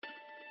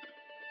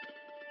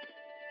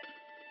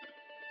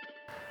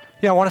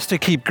I want us to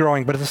keep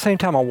growing, but at the same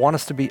time, I want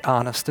us to be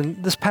honest.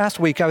 And this past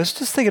week, I was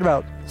just thinking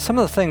about some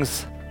of the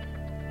things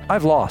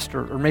I've lost,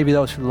 or maybe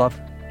those who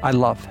I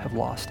love have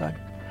lost.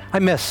 I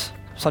miss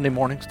Sunday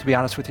mornings, to be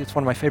honest with you. It's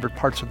one of my favorite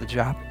parts of the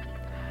job.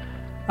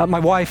 My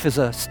wife is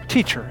a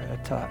teacher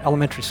at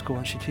elementary school,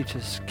 and she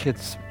teaches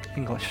kids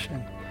English,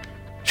 and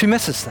she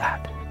misses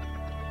that.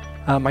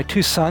 My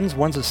two sons,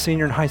 one's a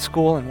senior in high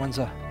school and one's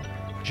a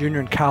junior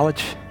in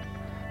college,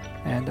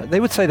 and they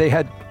would say they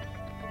had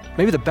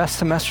maybe the best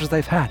semesters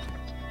they've had.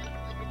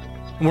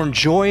 And we're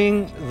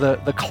enjoying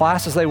the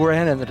classes they were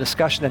in and the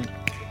discussion, and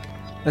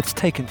that's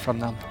taken from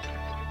them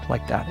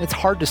like that. It's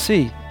hard to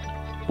see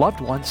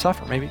loved ones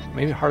suffer,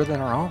 maybe harder than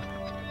our own.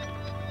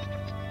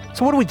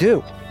 So what do we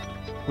do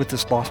with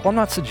this loss? Well, I'm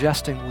not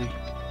suggesting we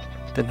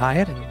deny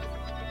it and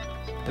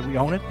that we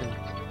own it,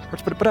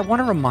 but I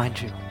want to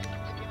remind you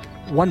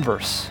one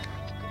verse,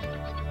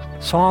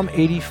 Psalm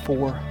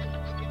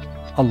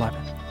 84:11.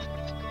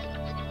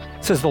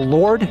 It says, "The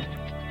Lord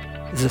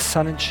is a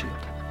sun and shield.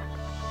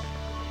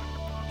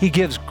 He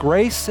gives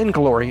grace and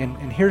glory," and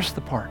here's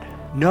the part,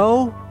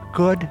 "no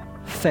good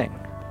thing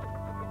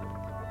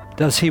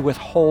does he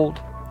withhold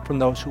from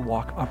those who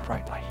walk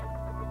uprightly."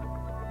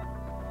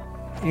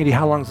 Andy,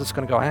 how long is this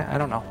going to go? I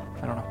don't know.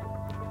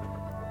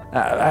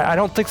 I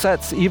don't think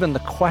that's even the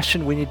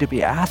question we need to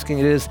be asking.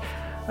 It is,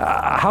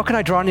 how can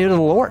I draw near to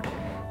the Lord?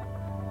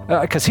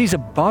 Because he's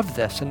above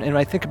this. And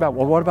I think about,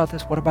 well, what about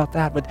this? What about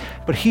that?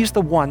 But he's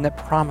the one that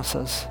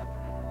promises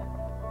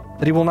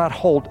that he will not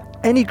hold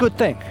any good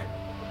thing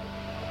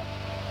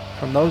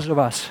from those of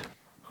us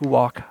who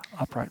walk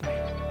uprightly.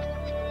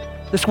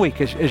 This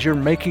week, as you're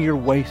making your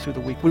way through the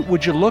week,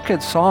 would you look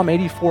at Psalm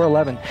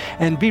 84:11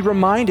 and be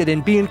reminded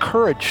and be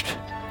encouraged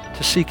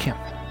to seek him?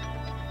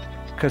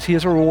 Because he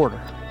is a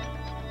rewarder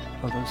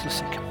of those who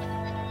seek him.